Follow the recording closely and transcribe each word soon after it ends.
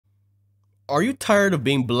Are you tired of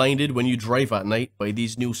being blinded when you drive at night by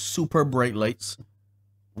these new super bright lights?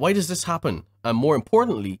 Why does this happen? And more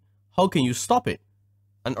importantly, how can you stop it?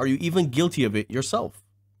 And are you even guilty of it yourself?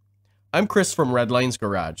 I'm Chris from Redline's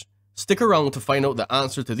Garage. Stick around to find out the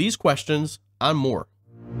answer to these questions and more.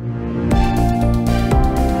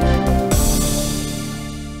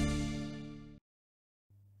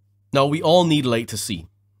 Now, we all need light to see.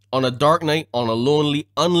 On a dark night, on a lonely,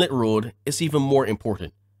 unlit road, it's even more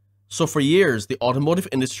important. So for years, the automotive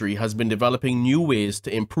industry has been developing new ways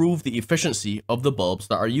to improve the efficiency of the bulbs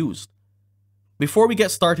that are used. Before we get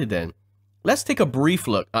started then, let's take a brief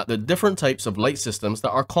look at the different types of light systems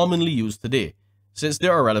that are commonly used today, since they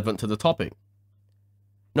are relevant to the topic.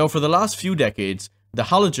 Now, for the last few decades, the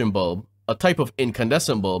halogen bulb, a type of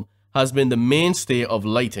incandescent bulb, has been the mainstay of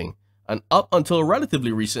lighting, and up until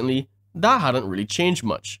relatively recently, that hadn't really changed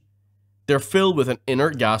much. They're filled with an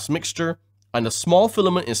inert gas mixture, and a small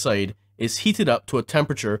filament inside is heated up to a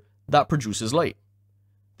temperature that produces light.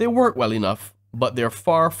 They work well enough, but they're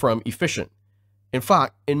far from efficient. In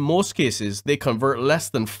fact, in most cases, they convert less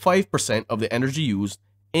than 5% of the energy used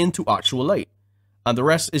into actual light, and the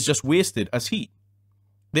rest is just wasted as heat.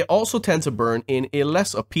 They also tend to burn in a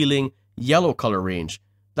less appealing yellow color range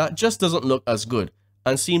that just doesn't look as good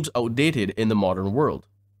and seems outdated in the modern world.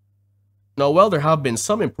 Now, while there have been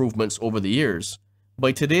some improvements over the years,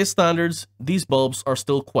 by today's standards, these bulbs are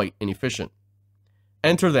still quite inefficient.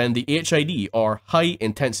 Enter then the HID, or High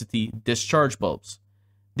Intensity Discharge bulbs.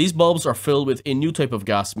 These bulbs are filled with a new type of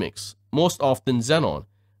gas mix, most often xenon,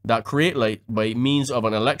 that create light by means of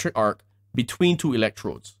an electric arc between two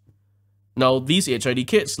electrodes. Now, these HID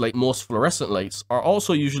kits, like most fluorescent lights, are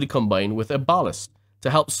also usually combined with a ballast to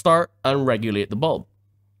help start and regulate the bulb.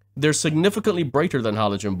 They're significantly brighter than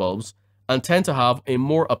halogen bulbs and tend to have a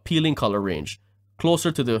more appealing color range,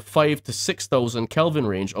 closer to the 5,000 to 6,000 Kelvin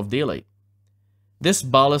range of daylight. This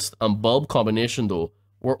ballast and bulb combination, though,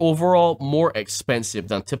 were overall more expensive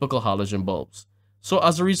than typical halogen bulbs, so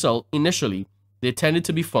as a result, initially, they tended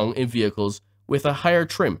to be found in vehicles with a higher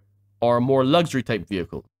trim, or a more luxury type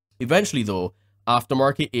vehicle. Eventually though,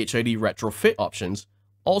 aftermarket HID retrofit options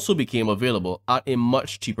also became available at a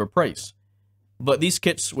much cheaper price. But these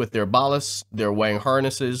kits with their ballasts, their wiring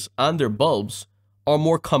harnesses, and their bulbs are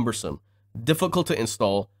more cumbersome, difficult to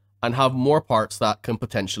install, and have more parts that can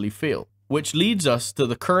potentially fail. Which leads us to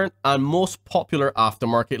the current and most popular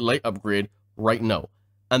aftermarket light upgrade right now,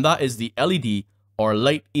 and that is the LED, or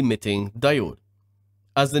light emitting diode.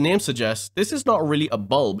 As the name suggests, this is not really a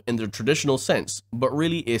bulb in the traditional sense, but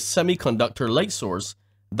really a semiconductor light source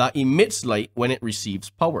that emits light when it receives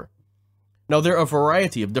power. Now, there are a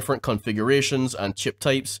variety of different configurations and chip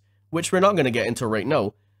types, which we're not going to get into right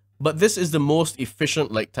now, but this is the most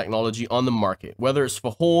efficient light technology on the market, whether it's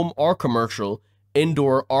for home or commercial,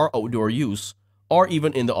 indoor or outdoor use, or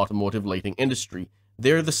even in the automotive lighting industry.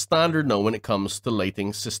 They're the standard now when it comes to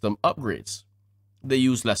lighting system upgrades. They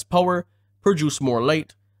use less power, produce more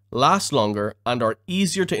light, last longer, and are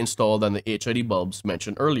easier to install than the HID bulbs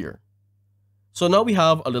mentioned earlier. So now we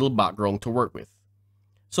have a little background to work with.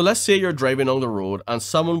 So let's say you're driving on the road and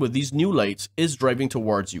someone with these new lights is driving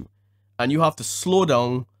towards you, and you have to slow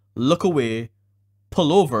down, look away,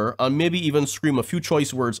 pull over, and maybe even scream a few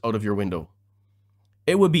choice words out of your window.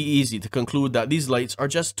 It would be easy to conclude that these lights are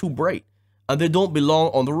just too bright and they don't belong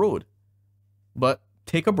on the road. But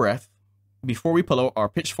take a breath. Before we pull out our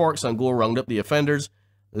pitchforks and go round up the offenders,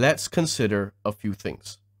 let's consider a few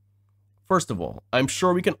things. First of all, I'm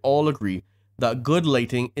sure we can all agree that good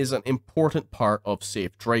lighting is an important part of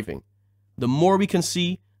safe driving. The more we can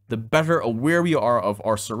see, the better aware we are of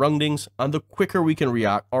our surroundings and the quicker we can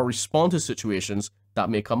react or respond to situations that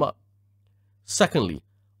may come up. Secondly,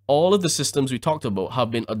 all of the systems we talked about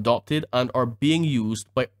have been adopted and are being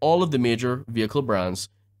used by all of the major vehicle brands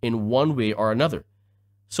in one way or another.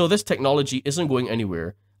 So this technology isn't going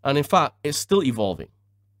anywhere, and in fact, it's still evolving.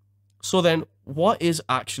 So then, what is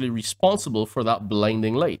actually responsible for that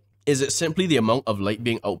blinding light? Is it simply the amount of light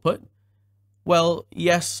being output? Well,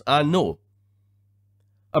 yes and no.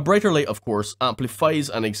 A brighter light, of course, amplifies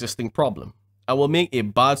an existing problem and will make a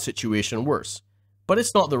bad situation worse, but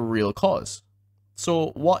it's not the real cause.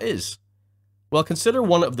 So what is? Well, consider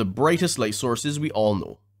one of the brightest light sources we all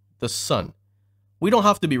know, the sun. We don't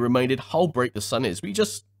have to be reminded how bright the sun is. We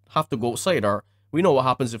just have to go outside, or we know what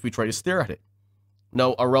happens if we try to stare at it.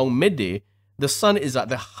 Now, around midday, the sun is at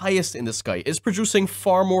the highest in the sky. It's producing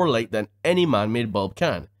far more light than any man-made bulb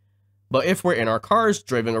can. But if we're in our cars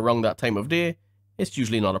driving around that time of day, it's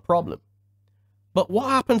usually not a problem. But what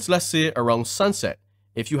happens, let's say, around sunset,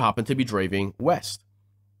 if you happen to be driving west?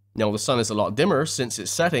 Now, the sun is a lot dimmer since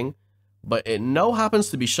it's setting, but it now happens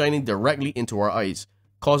to be shining directly into our eyes,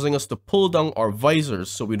 causing us to pull down our visors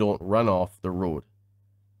so we don't run off the road.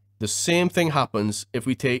 The same thing happens if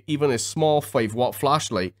we take even a small 5-watt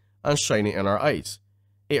flashlight and shine it in our eyes.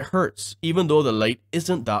 It hurts even though the light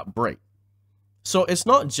isn't that bright. So it's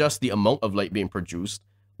not just the amount of light being produced,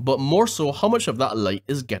 but more so how much of that light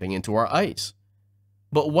is getting into our eyes.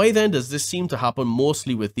 But why then does this seem to happen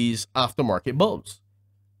mostly with these aftermarket bulbs?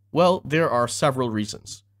 Well, there are several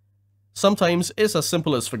reasons. Sometimes it's as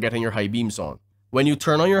simple as forgetting your high beams on. When you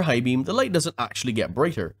turn on your high beam, the light doesn't actually get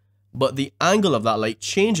brighter, but the angle of that light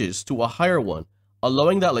changes to a higher one,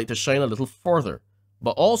 allowing that light to shine a little further,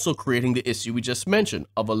 but also creating the issue we just mentioned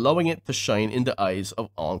of allowing it to shine in the eyes of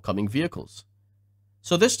oncoming vehicles.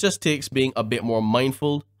 So this just takes being a bit more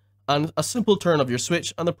mindful and a simple turn of your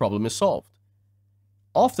switch and the problem is solved.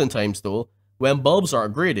 Oftentimes though, when bulbs are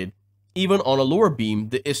graded, even on a lower beam,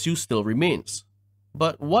 the issue still remains.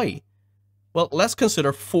 But why? Well, let's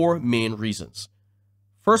consider 4 main reasons.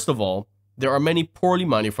 First of all, there are many poorly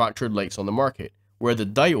manufactured lights on the market, where the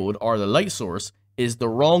diode or the light source is the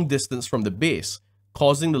wrong distance from the base,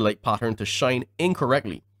 causing the light pattern to shine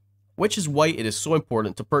incorrectly, which is why it is so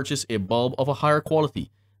important to purchase a bulb of a higher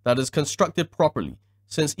quality that is constructed properly,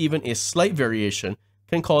 since even a slight variation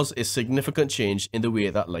can cause a significant change in the way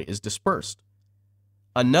that light is dispersed.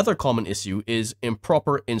 Another common issue is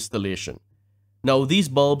improper installation. Now, these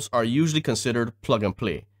bulbs are usually considered plug and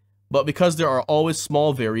play, but because there are always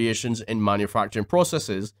small variations in manufacturing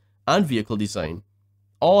processes and vehicle design,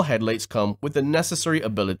 all headlights come with the necessary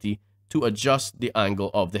ability to adjust the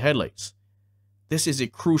angle of the headlights. This is a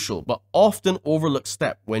crucial but often overlooked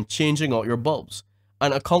step when changing out your bulbs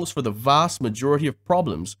and accounts for the vast majority of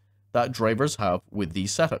problems that drivers have with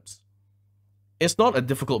these setups. It's not a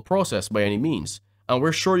difficult process by any means, and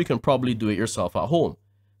we're sure you can probably do it yourself at home,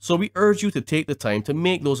 so we urge you to take the time to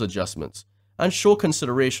make those adjustments and show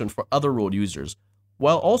consideration for other road users,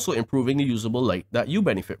 while also improving the usable light that you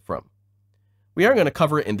benefit from. We aren't going to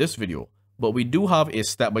cover it in this video, but we do have a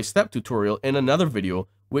step-by-step tutorial in another video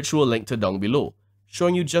which we'll link to down below,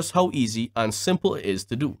 showing you just how easy and simple it is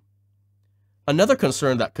to do. Another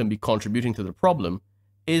concern that can be contributing to the problem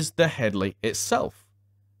is the headlight itself,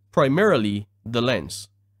 primarily the lens.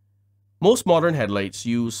 Most modern headlights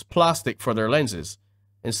use plastic for their lenses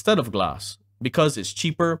instead of glass because it's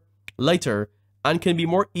cheaper, lighter, and can be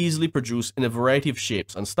more easily produced in a variety of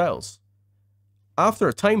shapes and styles. After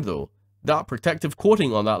a time though, that protective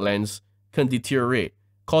coating on that lens can deteriorate,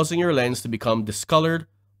 causing your lens to become discolored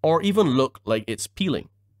or even look like it's peeling.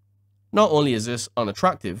 Not only is this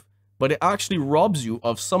unattractive, but it actually robs you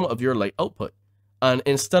of some of your light output, and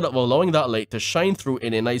instead of allowing that light to shine through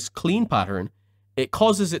in a nice clean pattern, it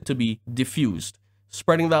causes it to be diffused,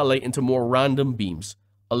 spreading that light into more random beams,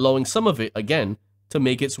 allowing some of it, again, to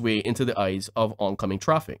make its way into the eyes of oncoming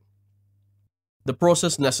traffic. The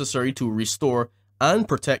process necessary to restore and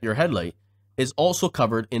protect your headlight is also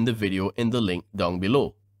covered in the video in the link down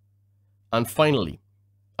below. And finally,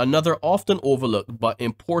 another often overlooked but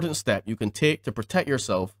important step you can take to protect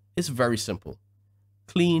yourself is very simple.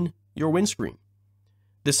 Clean your windscreen.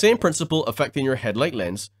 The same principle affecting your headlight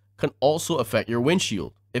lens can also affect your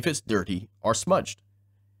windshield if it's dirty or smudged.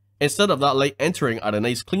 Instead of that light entering at a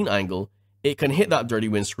nice clean angle, it can hit that dirty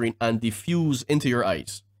windscreen and diffuse into your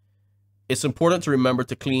eyes. It's important to remember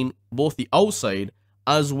to clean both the outside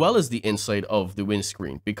as well as the inside of the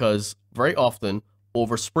windscreen, because very often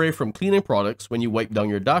overspray from cleaning products when you wipe down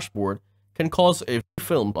your dashboard can cause an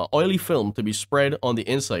oily film to be spread on the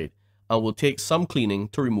inside and will take some cleaning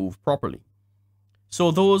to remove properly. So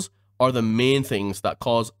those are the main things that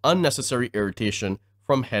cause unnecessary irritation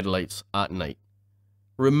from headlights at night.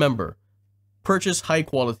 Remember, purchase high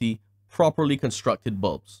quality, properly constructed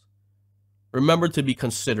bulbs. Remember to be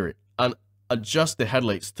considerate and adjust the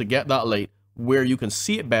headlights to get that light where you can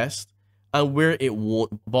see it best and where it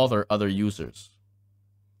won't bother other users.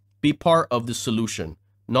 Be part of the solution,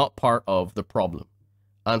 not part of the problem.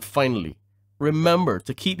 And finally, remember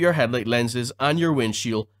to keep your headlight lenses and your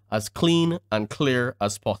windshield as clean and clear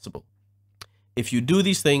as possible. If you do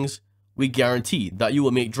these things, we guarantee that you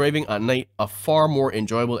will make driving at night a far more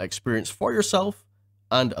enjoyable experience for yourself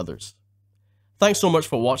and others. Thanks so much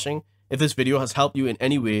for watching. If this video has helped you in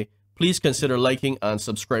any way, please consider liking and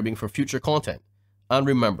subscribing for future content. And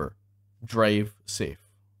remember, drive safe.